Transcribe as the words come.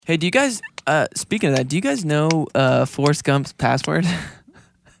Hey, do you guys, speaking of that, do you guys know Forrest Gump's password?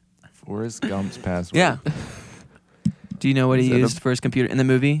 Forrest Gump's password. Yeah. Do you know what he used for his computer in the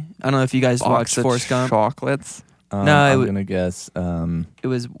movie? I don't know if you guys watched Forrest Gump. Chocolates. No, I'm going to guess. It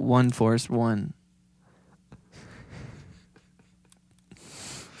was one Forrest one.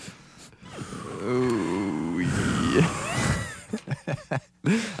 Oh, yeah.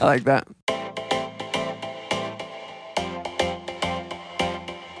 I like that.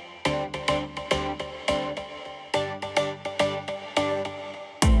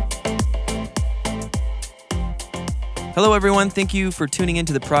 Hello, everyone. Thank you for tuning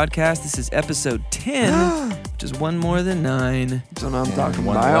into the podcast. This is episode 10, which is one more than 9. So now I'm talking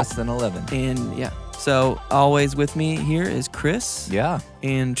one about less than 11. And yeah, so always with me here is Chris. Yeah.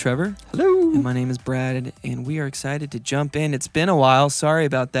 And Trevor. Hello. And my name is Brad, and we are excited to jump in. It's been a while. Sorry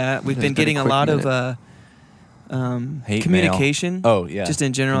about that. We've been getting a lot of hate communication. Mail. Oh, yeah. Just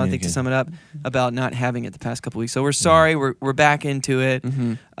in general, I think to sum it up, about not having it the past couple weeks. So we're sorry. We're back into it.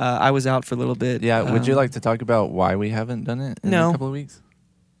 Mm-hmm. I was out for a little bit. Yeah. Would you like to talk about why we haven't done it in a couple of weeks?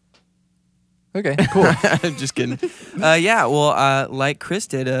 Okay, cool. Just kidding. Yeah, well, like Chris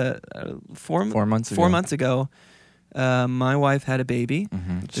did 4 months ago, my wife had a baby.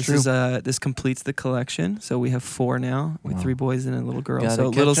 Mm-hmm. This completes the collection. So we have 4 now with 3 boys and a little girl. Gotta So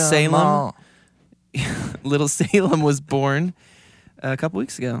little Salem. Little Salem was born a couple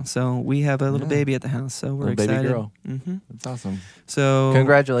weeks ago, so we have a little baby at the house. So we're little excited. Baby girl. Mm-hmm. That's awesome. So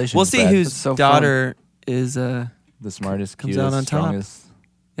congratulations. We'll see Brad. whose so daughter is the smartest, comes cutest, out on top. strongest.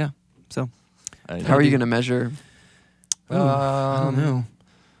 Yeah. So how are you going to measure? I don't know.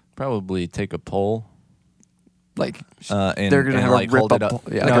 Probably take a poll. Like And, they're going to have like a hold it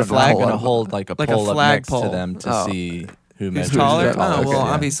up. Yeah, No, like a flag. going to hold like a Like a poll up flag next poll. to them to see who Who's measures taller? the tallest. Oh, well,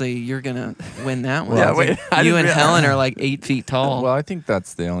 Yeah. obviously you're going to win that one. Yeah, wait, I You didn't and realize- Helen are like 8 feet tall. Well, I think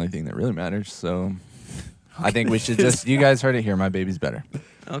that's the only thing that really matters. So I think we should just, you guys heard it here. My baby's better.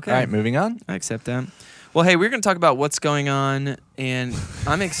 Okay. All right, moving on. I accept that. Well, hey, we're going to talk about what's going on, and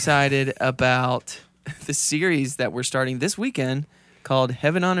I'm excited about the series that we're starting this weekend called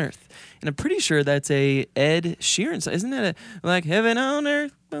Heaven on Earth. And I'm pretty sure that's a Ed Sheeran song. Isn't that like Heaven on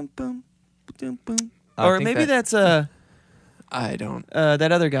Earth? Boom, boom, boom, boom. Or maybe that's I don't.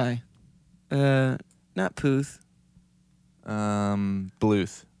 that other guy. Not Puth.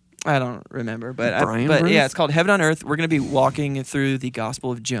 Bluth. I don't remember, but Brian yeah, Bruce? it's called Heaven on Earth. We're going to be walking through the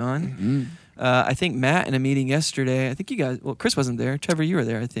Gospel of John. Mm-hmm. I think Matt in a meeting yesterday, I think you guys, well, Chris wasn't there. Trevor, you were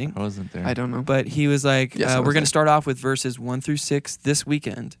there, I think. I wasn't there. I don't know. But he was like, Yes, I was we're going there. to start off with verses 1 through 6 this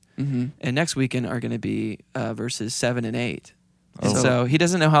weekend. Mm-hmm. And next weekend are going to be verses 7 and 8. And Oh. so he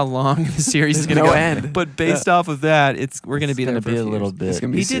doesn't know how long the series is There's going to no go. end. But based off of that, we're going to be there It's for gonna a be a few little years. bit. It's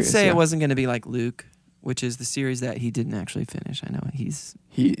gonna be He did serious, say yeah. it wasn't going to be like Luke, which is the series that he didn't actually finish. I know He He's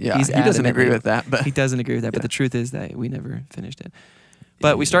doesn't agree adamantly- with that, but he doesn't agree with that, but Yeah. the truth is that we never finished it.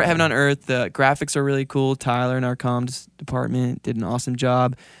 But we start Heaven on Earth. The graphics are really cool. Tyler in our comms department did an awesome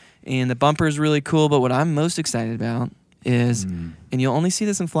job. And the bumper is really cool. But what I'm most excited about is, and you'll only see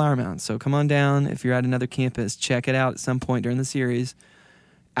this in Flower Mound, so come on down if you're at another campus. Check it out at some point during the series.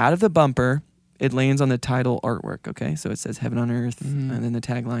 Out of the bumper, it lands on the title artwork, okay? So it says Heaven on Earth, and then the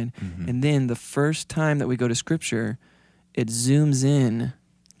tagline. Mhm. And then the first time that we go to Scripture, it zooms in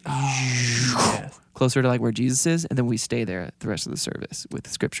closer to like where Jesus is, and then we stay there the rest of the service with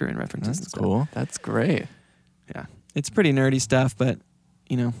Scripture and references and That's stuff. cool. that's great. Yeah, it's pretty nerdy stuff, but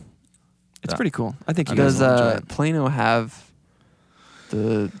you know, it's Yeah. pretty cool. I think you guys Does will enjoy it. Plano have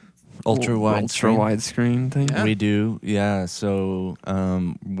the Ultra wide screen thing? Yeah. We do, yeah. So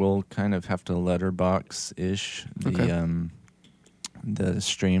we'll kind of have to letterbox-ish the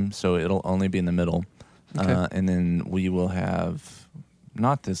stream, so it'll only be in the middle. Okay. And then we will have,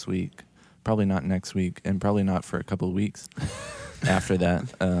 not this week, probably not next week, and probably not for a couple of weeks after that,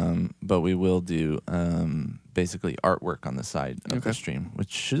 but we will do basically artwork on the side of the stream,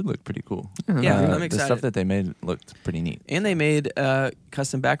 which should look pretty cool. Yeah, I'm The excited. stuff that they made looked pretty neat. And they made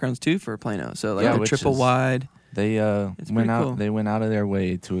custom backgrounds too for Plano, so like Yeah, the which triple is- wide. They It's went pretty out. cool. They went out of their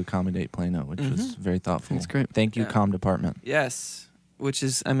way to accommodate Plano, which was very thoughtful. That's great. Thank you, Yeah. comm department. Yes, which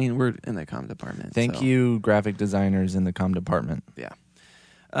is, I mean, we're in the comm department. Thank so. you, graphic designers in the comm department. Yeah.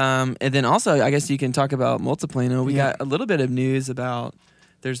 And then also, I guess you can talk about Multiplano. We got a little bit of news about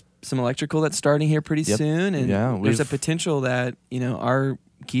there's some electrical that's starting here pretty Yep. soon, and Yeah, there's a we've- potential that our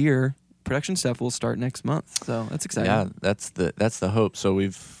gear production stuff will start next month. So that's exciting. Yeah, that's the hope. So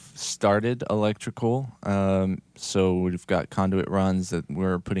we've started electrical. So we've got conduit runs that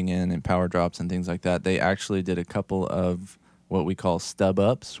we're putting in and power drops and things like that. They actually did a couple of what we call stub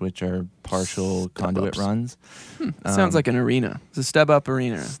ups, which are partial conduit ups. runs. Sounds like an arena. It's a stub up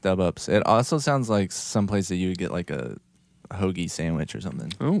arena. Stub ups. It also sounds like someplace that you would get like a hoagie sandwich or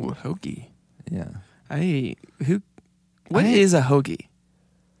something. Oh, hoagie. Yeah. What is a hoagie?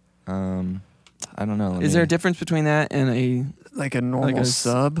 I don't know. Is there a difference between that and a Like a normal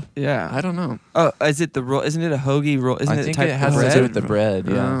sub? Yeah. I don't know. Oh, is it the roll? Isn't it a hoagie roll? Isn't I it think type it has of to bread? do with the bread.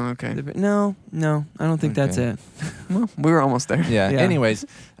 Yeah. Oh, okay. No, I don't think that's Okay. it. Well, we were almost there. Yeah. Yeah. Anyways,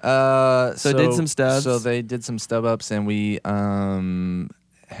 So did some stubs. So they did some stub ups, and we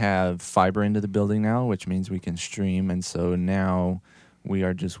have fiber into the building now, which means we can stream. And so now we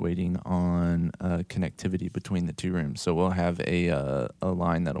are just waiting on connectivity between the two rooms. So we'll have a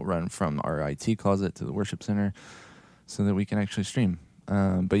line that'll run from our IT closet to the worship center, so that we can actually stream.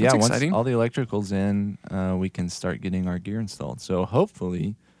 But yeah, once exciting. all the electrical's in, we can start getting our gear installed. So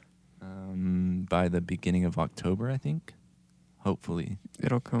hopefully, by the beginning of October, I think, hopefully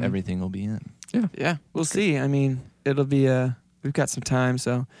It'll come. everything will be in. Yeah, we'll see. I mean, it'll be we've got some time,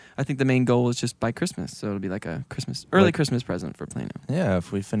 so I think the main goal is just by Christmas. So it'll be like a early Christmas present for Plano. Yeah,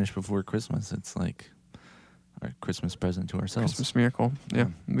 if we finish before Christmas, it's like our Christmas present to ourselves. Christmas miracle. Yeah,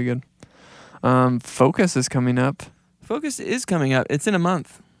 it'll be good. Focus is coming up. Focus is coming up. It's in a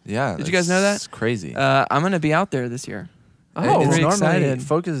month. Yeah. Did you guys know that? It's crazy. I'm gonna be out there this year. Oh, it's pretty normally, excited.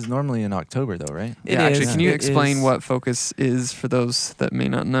 Focus is normally in October, though, right? It yeah, actually, is. can you It explain is. what Focus is for those that may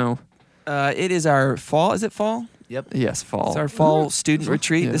not know? It is our fall. Is it fall? Yep. Yes, fall. It's our fall student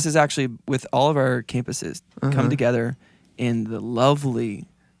retreat. Yeah. This is actually with all of our campuses come together in the lovely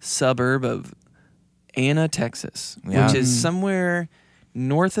suburb of Anna, Texas, Yeah. which is somewhere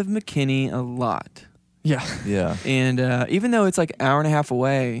north of McKinney a lot. Yeah. Yeah. And even though it's like an hour and a half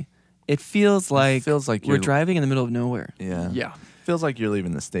away, it feels like feels like we're you're driving in the middle of nowhere. Yeah. Yeah. Feels like you're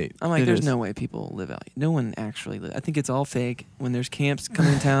leaving the state. I'm like, It there's is. no way people live out. No one actually lives. I think it's all fake. When there's camps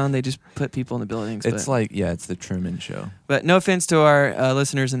coming in town, they just put people in the buildings. It's but, like, yeah, it's the Truman Show. but no offense to our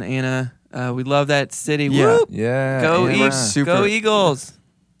listeners in Anna. We love that city. Yeah. Whoop! Yeah. Go Anna. Eagles! Go Eagles!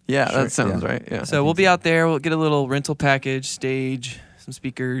 Yeah, Sure, that sounds yeah. right. Yeah. So we'll be out there. We'll get a little rental package, stage, some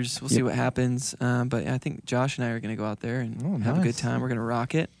speakers. We'll see Yep. what happens. But I think Josh and I are going to go out there and Oh, have a good nice. time. We're going to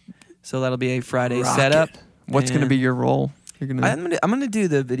rock it. So that'll be a Friday Rock setup. it. What's going to And be your role? You're gonna. I'm gonna do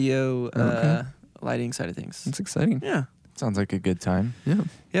the video Okay. lighting side of things. That's exciting. Yeah, Sounds like a good time. Yeah.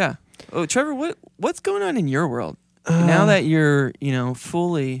 yeah. Oh, Trevor, what's going on in your world now that you're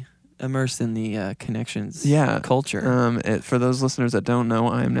fully immersed in the connections culture? For those listeners that don't know,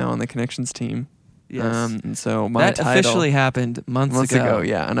 I am now on the Connections team. Yes. And so my that title officially happened months ago.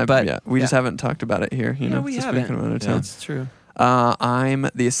 Yeah, and we just haven't talked about it here. You know, we just haven't. making it out of Yeah. town. That's true. I'm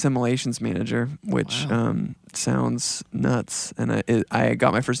the assimilations manager, which Wow. sounds nuts. And I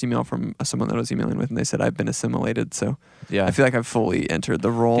got my first email from someone that I was emailing with, and they said I've been assimilated. So Yeah. I feel like I've fully entered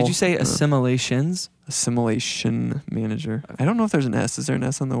the role. Did you say assimilations? Assimilation manager? I don't know if there's an S. Is there an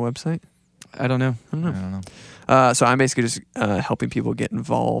S on the website? I don't know. I don't I know. don't know. So I'm basically just helping people get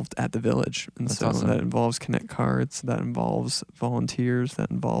involved at the village, and That's so awesome. that involves connect cards, that involves volunteers,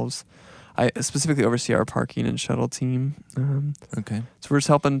 that involves. I specifically oversee our parking and shuttle team. Okay. So we're just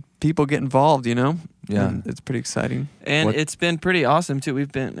helping people get involved, you know? Yeah. And it's pretty exciting. And What- it's been pretty awesome too.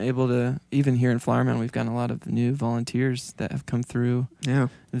 We've been able to, even here in Flower Mound, we've gotten a lot of new volunteers that have come through Yeah.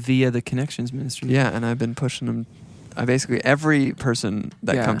 via the Connections Ministry. Yeah, and I've been pushing them. I basically, every person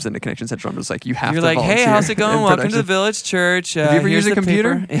that Yeah. comes into Connection Central, I'm just like, you have You're to like, hey, volunteer how's it going? in Welcome to the production." Village Church. Have you ever here's used a the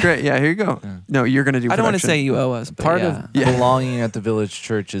computer? paper. Great. Yeah, here you go. Yeah. No, you're going to do I don't want to production. say you owe us, but Part yeah. of Yeah. belonging at the village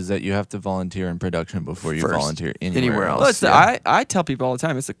church is that you have to volunteer in production before you First. volunteer Anywhere else. Well, it's Yeah. I tell people all the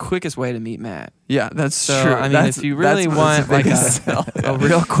time, it's the quickest way to meet Matt. Yeah, that's So, true. I mean, That's- if you really that's want the like biggest sell. a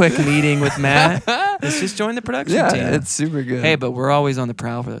real quick meeting with Matt, let's just join the production Yeah, team. it's super good. Hey, but we're always on the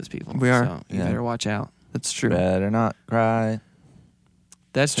prowl for those people. We are. So you Yeah. better watch out. that's true. Better not cry.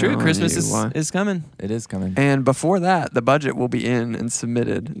 That's true. Telling Christmas you why. is coming. It is coming. And before that, the budget will be in and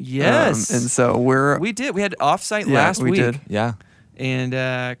submitted. Yes. And so we're. We had offsite Yeah, last we week. did. Yeah,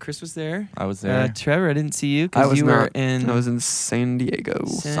 And Chris was there. I was there. Trevor, I didn't see you I because was you not. were in I was in San Diego.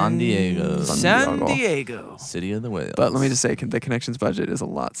 San Diego. San Diego. City of the Whales. But let me just say, the Connections budget is a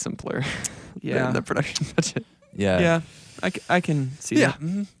lot simpler Yeah. than the production budget. Yeah. Yeah. I can see that.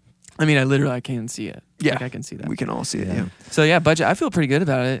 Mhm. I mean, I can see it. Yeah. Like, I can see that. We can all see it. Yeah. Yeah. So yeah, budget. I feel pretty good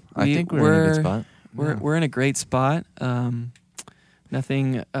about it. I think we're in a good spot. We're in a great spot.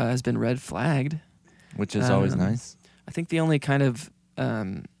 Nothing has been red flagged. Which is always Um, nice. I think the only kind of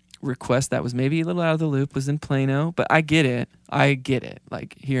request that was maybe a little out of the loop was in Plano, but I get it.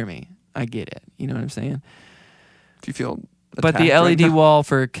 Like, hear me. I get it. You know what I'm saying? If you feel. But the attacked right LED now. wall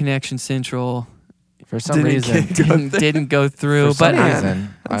for Connection Central For some reason, didn't go through. For some But reason,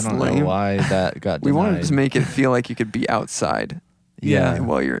 I That's don't lame. know why that got We wanted denied. to make it feel like you could be outside. Yeah.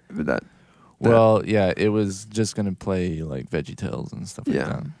 While you're that. Well, yeah, it was just gonna play like VeggieTales and stuff like Yeah.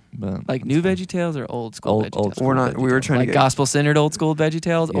 that. But like that's new fine. VeggieTales or old school Old VeggieTales? school We're not. We were VeggieTales. trying Like to get gospel-centered old school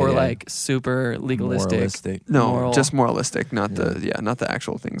VeggieTales, or Yeah. like super legalistic. Moralistic. moral. just moralistic, not Yeah. not the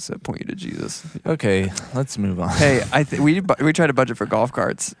actual things that point you to Jesus. Okay, let's move on. Hey, we tried to budget for golf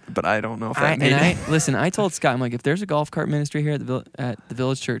carts, but I don't know if that made it. Listen, I told Scott, I'm like, if there's a golf cart ministry here at the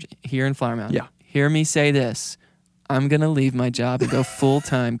Village Church here in Flower Mound, Yeah. hear me say this: I'm gonna leave my job and go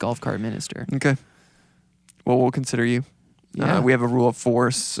full-time golf cart minister. Okay. Well, we'll consider you. Yeah. We have a rule of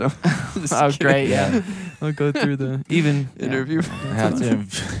 4, so. Oh, great! Yeah. Yeah, I'll go through the Interview. I have to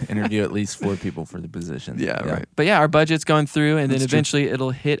interview at least 4 people for the position. Yeah, right. But yeah, our budget's going through, and then That's true. eventually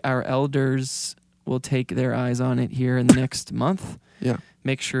it'll hit our elders. We'll take their eyes on it here in the next month. Yeah.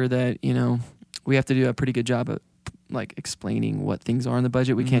 Make sure that we have to do a pretty good job of like explaining what things are in the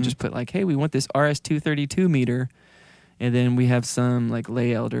budget. We can't Mhm. just put like, hey, we want this RS-232 meter, and then we have some like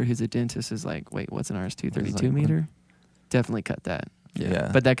lay elder who's a dentist is like, wait, what's an RS-232 It's like, meter? Definitely cut that.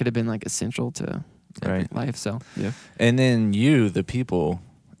 Yeah. But that could have been like essential to Right. life. So Yeah. And then you, the people,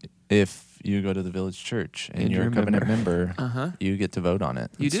 if you go to the village church and And you're a you're a covenant member, uh-huh. you get to vote on it.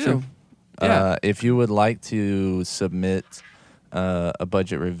 You That's do. true. Yeah. If you would like to submit a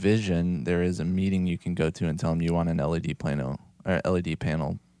budget revision, there is a meeting you can go to and tell them you want an LED panel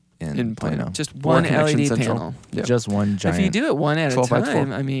in Plano. Just Or one Connection LED Central. panel. Yeah. Just one giant. If you do it one at a 12 by 12.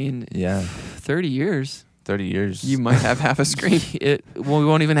 time, I mean, Yeah, 30 years. 30 years. You might have half a screen. We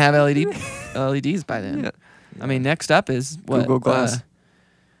won't even have LEDs by then. Yeah. I mean, next up is what? Google Glass.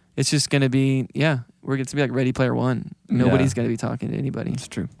 It's just going to be, we're going to be like Ready Player One. Nobody's going to be talking to anybody. It's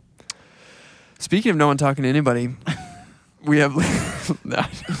true. Speaking of no one talking to anybody, we have We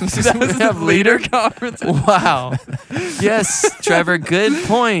have leader conference. Wow. Yes, Trevor, good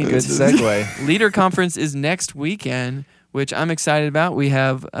point. Good segue. Leader conference is next weekend, which I'm excited about. We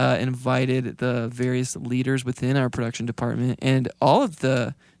have invited the various leaders within our production department and all of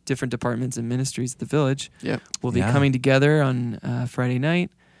the different departments and ministries at the village. Yep. Will be Yeah. coming together on Friday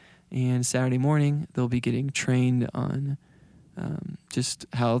night and Saturday morning. They'll be getting trained on just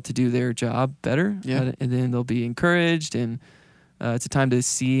how to do their job better. Yeah. And then they'll be encouraged, and it's a time to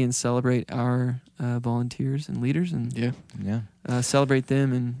see and celebrate our volunteers and leaders and Yeah. celebrate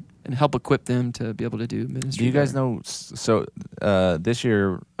them and help equip them to be able to do ministry. Do you guys better. know? So this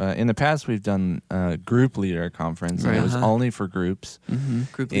year, in the past, we've done a group leader conference, and Right. it was Uh-huh. only for groups. Mm-hmm.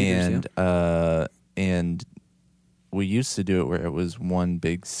 Group leaders, And we used to do it where it was one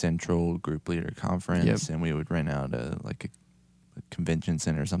big central group leader conference, and we would rent out a convention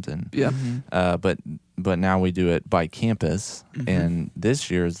center or something. yeah. Mm-hmm. But now we do it by campus, Mhm. and this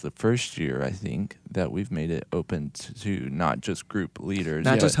year is the first year, I think, that we've made it open to not just group leaders,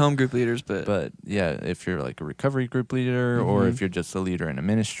 Not just home group leaders, but yeah, if you're like a recovery group leader, or Mhm. if you're just a leader in a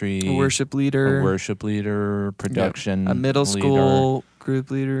ministry, a worship leader, a worship leader, production, a middle leader. school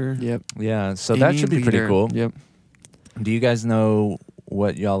group leader. Yep. Yeah, so that Any should be pretty leader. cool. Yep. Do you guys know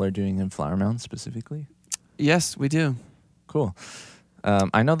what y'all are doing in Flower Mound specifically? Yes, we do. Cool.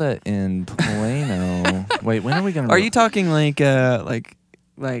 I know that in Plano. Wait, when are we gonna? Are you talking like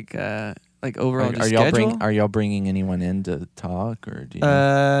overall Are just y'all schedule? are y'all bringing anyone in to talk, or do you?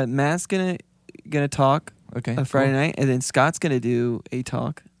 Matt's gonna talk Okay, Friday cool. night, and then Scott's gonna do a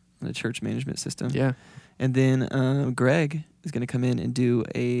talk on the church management system. Yeah. And then Greg is gonna come in and do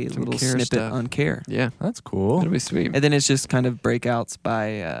a Some little care snippet stuff. on care. Yeah. That's cool. That'll be sweet. And then it's just kind of breakouts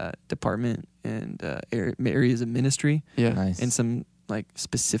by department and areas of ministry, Yeah. Nice. and some like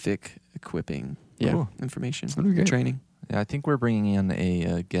specific equipping Yeah. Cool. information, That'd be great. training. Yeah, I think we're bringing in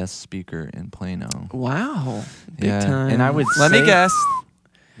a guest speaker in Plano. Wow, big Yeah, time. and I would let me say- guess.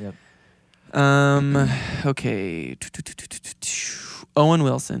 Yep. Okay. Owen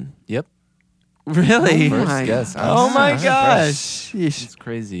Wilson. Yep. Really? Oh First my guess. Oh my I'm gosh. impressed. It's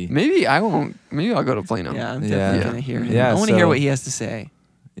crazy. Maybe I won't. Maybe I'll go to Plano. Yeah, I'm Yeah. definitely Yeah. gonna hear him. Yeah, I want to hear so- what he has to say.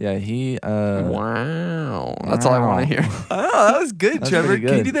 Yeah, he. Wow. That's all I want to hear. Oh, that was good, That's Trevor. pretty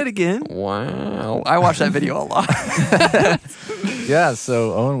Can you good. do that again? Wow. I watched that video a lot. Yeah,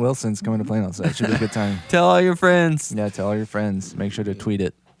 so Owen Wilson's coming to Plano, so that should be a good time. Tell all your friends. Yeah, tell all your friends. Make sure to tweet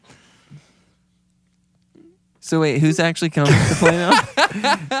it. So wait, who's actually coming to Plano?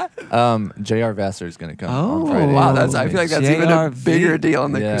 J.R. Vassar is going to come Oh, on Friday. Wow. I feel like that's even a JRV. bigger deal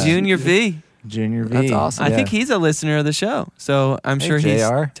in the Yeah. Junior V. Junior V. That's awesome. I Yeah. think he's a listener of the show, so I'm Hey, sure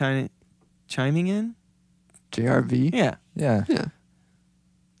JR. he's chiming in. JRV. Yeah, Yeah. Yeah.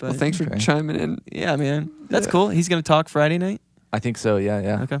 but Well, thanks for Okay. chiming in. yeah, man, that's Yeah. cool. He's gonna talk Friday night. I think so.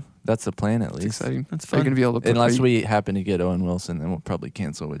 Yeah. Okay. That's the plan, at It's least. exciting. That's Are fun. you going to be able to put Unless we happen to get Owen Wilson, then we'll probably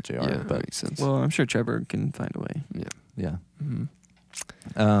cancel with JR. Yeah, but makes sense. Well, I'm sure Trevor can find a way. yeah,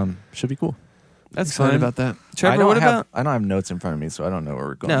 Mm-hmm. should be cool. That's excited fun. about that. Trevor, what about? I don't have notes in front of me, so I don't know where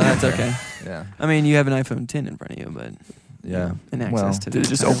we're going. No, that's okay. Yeah, I mean, you have an iPhone 10 in front of you, but yeah. and access Well, to Did it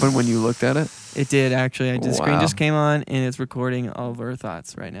just entire- open when you looked at it? It did actually. The screen Wow. just came on and it's recording all of our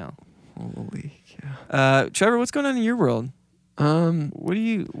thoughts right now. Holy cow. Trevor, what's going on in your world? What do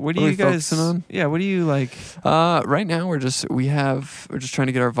you we guys focusing on? Yeah, what do you like? Right now we're just trying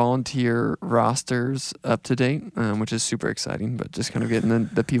to get our volunteer rosters up to date, which is super exciting. But just kind of getting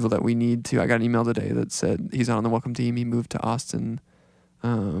the people that we need to. I got an email today that said he's not on the welcome team. He moved to Austin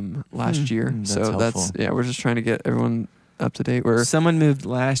last year, That's so helpful. we're just trying to get everyone up to date. Someone moved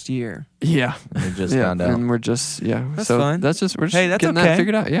last year. Yeah, We just yeah, found out. and we're just That's so fine. That's just we're just Hey, that's getting okay. that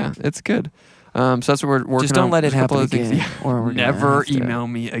figured out. Yeah, it's good. So that's what we're working on. Just don't let it There's a couple happen other things. again, Yeah. or we're gonna Never have to- email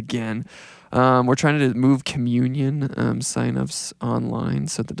me again. We're trying to move communion signups online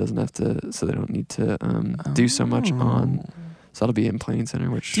so that they don't need to do so much on. So that'll be in Planning Center,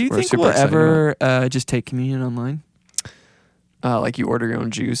 which Do you we're think super we'll excited ever just take communion online? about. Like you order your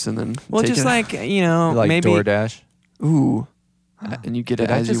own juice and then Well, take just it. like like maybe. DoorDash. Ooh, and you get Did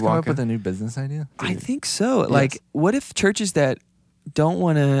it I as just you come walk up with in. a new business idea? I think so. Like, what if churches that don't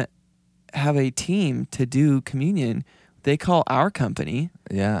want to have a team to do communion, they call our company,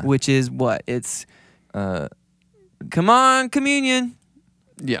 Yeah. which is what? It's Uh, come on communion,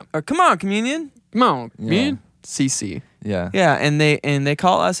 Yeah, or come on communion. come on, Yeah. communion. CC. yeah. Yeah, and they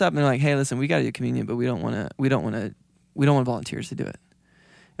call us up and they're like, "Hey, listen, we got to do communion, but we don't want volunteers to do it."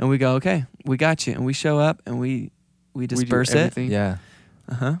 And we go, "Okay, we got you." And we show up and we disperse do it. everything. Yeah.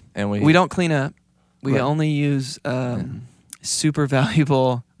 Uh-huh. And We don't clean up. We Right. only use super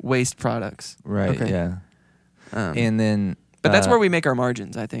valuable waste products. Right. Okay. Yeah. Um, And then. but that's where we make our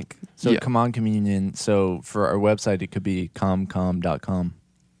margins, I think. So Yeah. come on communion. So for our website, it could be comcom.com.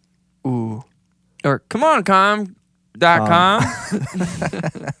 Ooh. Or come on,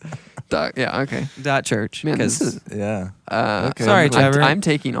 Yeah. Okay. .church. Man, this 'cause- is. Yeah. Okay. Sorry, I'm Trevor. I'm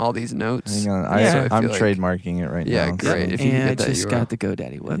taking all these notes. Hang on. Yeah. I'm feel like- trademarking it right Yeah, now. great. so- If you can and I get that just URL. got the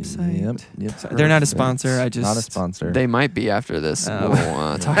GoDaddy website. Yep. So they're not a Perfect. sponsor. I just Not a sponsor. They might be after this. Oh.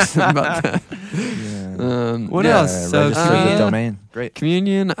 We'll talk to them about that. Yeah. What yeah. else? So register the communion- domain. Great.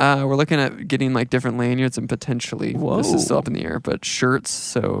 Communion. We're looking at getting like different lanyards and potentially this Whoa. is still up in the air, but shirts.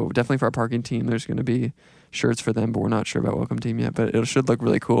 So definitely for our parking team, there's going to be shirts for them, but we're not sure about welcome team yet. But it should look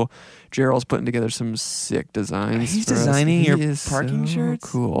really cool. Gerald's putting together some sick designs. He's for us. designing He your is parking so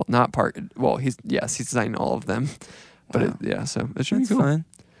shirts? Cool. Not park. Well, he's designing all of them. But Wow. so it should That's be cool. fun.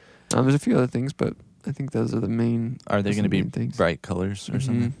 There's a few other things, but I think those are the main. Are they those going to be main things. bright colors or Mhm.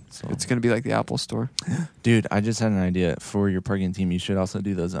 something? So. It's going to be like the Apple Store. Dude, I just had an idea for your parking team. You should also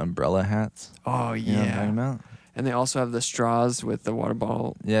do those umbrella hats. Oh You know what I'm talking about? And they also have the straws with the water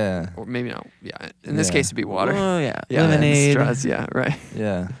bottle, Yeah. or maybe not. Yeah, in this Yeah. case, it'd be water. Oh yeah, Yeah, and lemonade. straws. Yeah, right.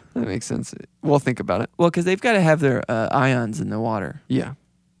 Yeah. That makes sense. We'll think about it. Well, because they've got to have their ions in the water, Yeah.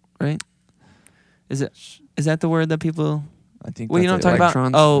 right? Is that the word that people? I think Well, you know what I'm that's talking it.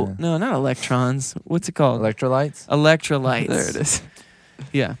 about? Oh Yeah. no, not electrons. What's it called? Electrolytes? Electrolytes. There it is.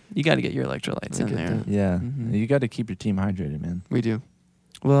 Yeah, you got to get your electrolytes I in get there. that. Yeah. Mhm. You got to keep your team hydrated, man. We do.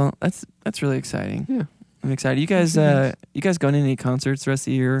 Well, that's really exciting. Yeah. I'm excited. You guys going to any concerts the rest of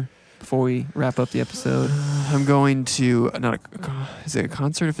the year before we wrap up the episode? I'm going to is it a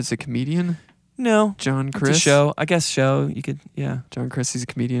concert if it's a comedian? No, John Chris. it's a show. I guess show. You could, yeah. John Chris. He's a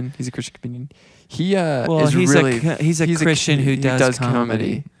comedian. He's a Christian comedian. He Well, is he's really he's a Christian who does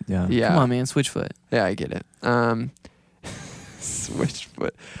comedy. Yeah. Yeah. Come on, man, Switchfoot. Yeah, I get it.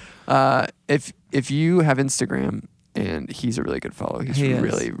 Switchfoot. If you have Instagram, and he's a really good follow. He's He is.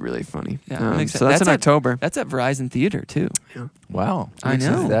 really, really funny. Yeah, I'm excited. So that's That's in at- October. That's at Verizon Theater too. Wow. I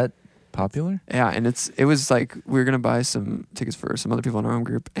know. Is that popular? Yeah, and it was like we were gonna buy some tickets for some other people in our home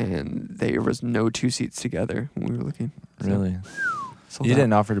group, and there was no two seats together when we were looking. So, Really? sold You out.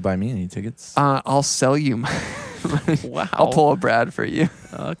 didn't offer to buy me any tickets? I'll sell you my. Wow. I'll pull a Brad for you.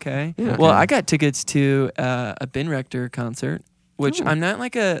 Okay. Yeah. Well, Okay. I got tickets to a Ben Rector concert, which Ooh. I'm not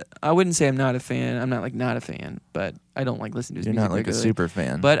like I wouldn't say I'm not a fan. I'm not like not a fan, but I don't like listen to his You're music not like a regularly. super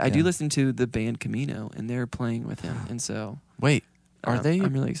fan. But I do Yeah. listen to the band Camino, and they're playing with him, and so Wait, are they?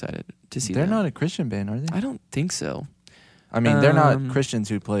 I'm really excited to see They're them. not a Christian band, are they? I don't think so. I mean, they're not Um, Christians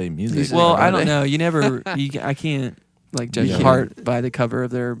who play music. music, Well, are I they? don't know. You never. I can't like judge Yeah. a heart by the cover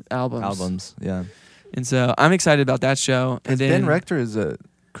of their albums. Albums, yeah. And so I'm excited about that show. And Because then Ben Rector is a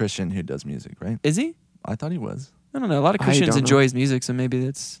Christian who does music, right? is he? I thought he was. I don't know. A lot of I Christians don't enjoy know. his music, so maybe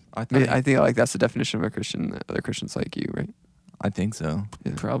that's. I I, thought. I think like that's the definition of a Christian. Other Christians like you, right? I think so.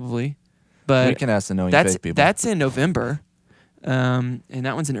 Probably. But we can ask the knowing that's faith people. that's in November, and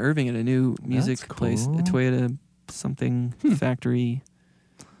that one's in Irving at a new music That's place, a cool. Toyota something factory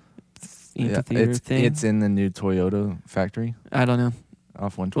amphitheater it's thing. it's in the new Toyota factory I don't know.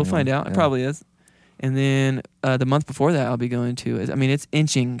 off 121. We'll find out. It probably is. And then the month before that, I'll be going to. It's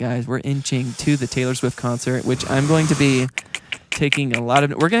inching, guys. We're inching to the Taylor Swift concert, which I'm going to be taking a lot of.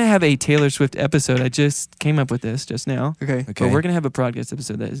 We're going to have a Taylor Swift episode. I just came up with this just now. Okay. But we're going to have a podcast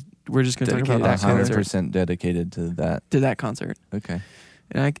episode that is. We're just going to talk about that Dedicated. concert. 100% dedicated to that. To that concert. Okay.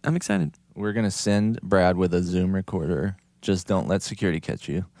 And I'm excited. We're gonna send Brad with a Zoom recorder. Just don't let security catch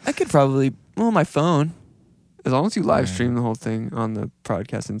you. I could probably. Well, my phone. As long as you live stream the whole thing on the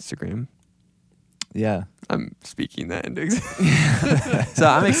podcast Instagram. Yeah. I'm speaking that into existence. So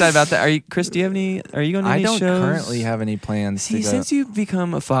I'm excited about that. Chris? Do you have any? Are you going to I any don't shows? currently have any plans. See, to go. since you've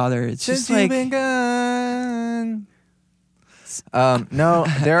become a father, it's Since just you've like been gone. No,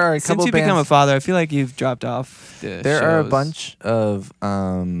 there are a since couple you've bands. become a father, I feel like you've dropped off. There are a bunch of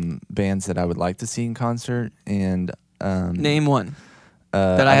bands that I would like to see in concert, and Name one.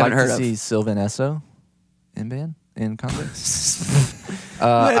 that I I'd haven't like heard to of. see Sylvan Esso in concert.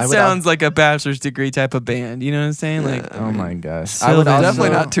 That sounds like a bachelor's degree type of band. You know what I'm saying? Like, Oh my gosh! Sylvan I would Definitely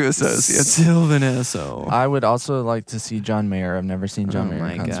also, not two associates. Sylvan Esso. I would also like to see John Mayer. I've never seen John Oh Mayer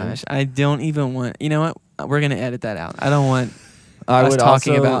my in concert. gosh! I don't even want. You know what? We're gonna edit that out. I don't want. I us would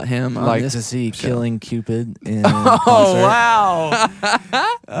talking also about him on like this to see show. Killing Cupid in Oh concert. wow!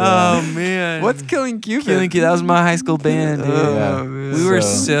 Oh man! What's Killing Cupid? Killing Cupid? That was my high school band, dude. Yeah. man. We were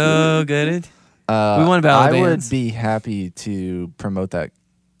So- so good at. We won Battle I of the would Bands. be happy to promote that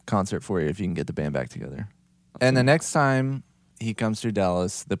concert for you if you can get the band back together. And the next time he comes through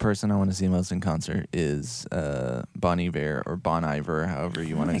Dallas, the person I want to see most in concert is Bon Iver or Bon Iver, however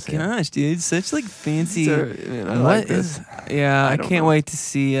you Oh want my to say it. gosh, dude! Such like fancy. Man, I What like this. is- Yeah, I don't can't know. wait to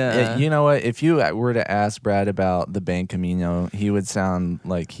see. Yeah, you know what? If you were to ask Brad about the band Camino, he would sound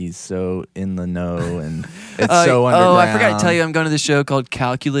like he's so in the know and it's so underground. Oh, I forgot to tell you, I'm going to this show called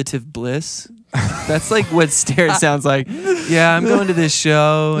Calculative Bliss. That's like what Stare sounds like. Yeah, I'm going to this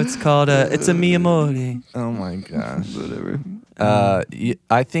show. It's called It's a Mi Amore. Oh my gosh. Whatever.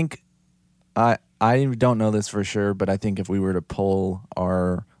 I think I don't know this for sure, but I think if we were to poll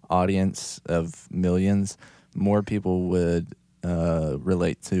our audience of millions, more people would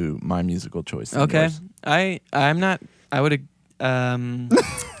relate to my musical choice. Than Okay, yours. I'm not. I would.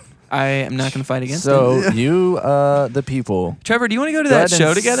 I am not going to fight against it. So you, the people, Trevor, do you want to go to Go that ahead and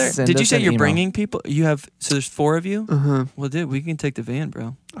show together? send Did you us say an you're email. bringing people? You have. So there's 4 of you. Uh-huh. Well, dude, we can take the van,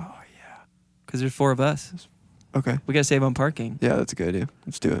 bro. Oh, yeah. Because there's 4 of us. Okay. We got to save on parking. Yeah, that's a good idea.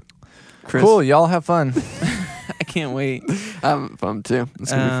 Let's do it. Chris, cool. Y'all have fun. I can't wait. I'm fun too.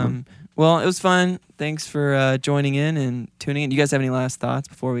 It's gonna be fun. Well, it was fun. Thanks for joining in and tuning in. You guys have any last thoughts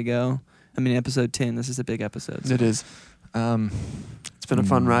before we go? I mean, episode 10. This is a big episode. It is. It's been a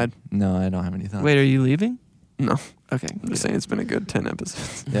fun ride. No, I don't have any thoughts. Wait, are you leaving? No, Okay. I'm just saying it's been a good 10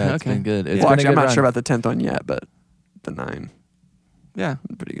 episodes. Yeah, it's Okay. been good. It's Well, been actually, a I'm good not run. sure about the 10th one yet, but the 9, Yeah.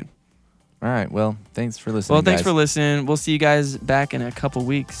 pretty good. All right. Well, thanks for listening. Well, thanks guys. for listening. We'll see you guys back in a couple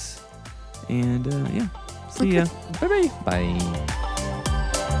weeks. And yeah, see ya. Bye bye. Bye.